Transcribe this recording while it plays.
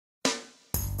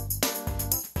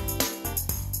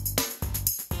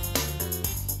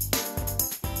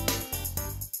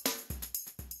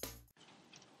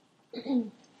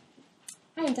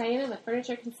I'm Diana with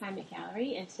Furniture Consignment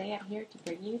Gallery, and today I'm here to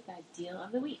bring you the deal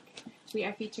of the week. We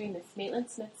are featuring this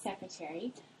Maitland-Smith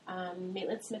secretary.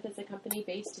 Maitland-Smith is a company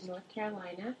based in North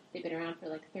Carolina. They've been around for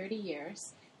like 30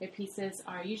 years. Their pieces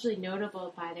are usually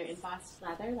notable by their embossed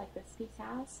leather, like this piece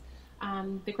has.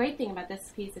 The great thing about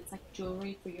this piece, it's like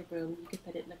jewelry for your room. You could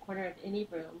put it in the corner of any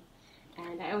room.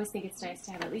 And I always think it's nice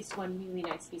to have at least one really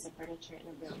nice piece of furniture in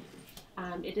a room.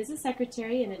 It is a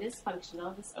secretary and it is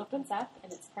functional. This opens up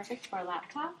and it's perfect for a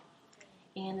laptop.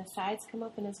 And the sides come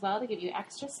open as well to give you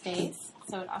extra space.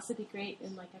 So it would also be great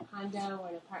in like a condo or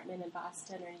an apartment in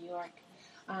Boston or New York.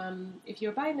 If you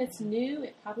were buying this new,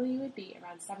 it probably would be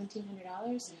around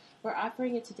 $1,700. We're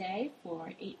offering it today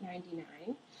for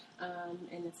 $899.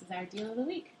 And this is our deal of the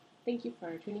week. Thank you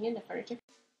for tuning in to Furniture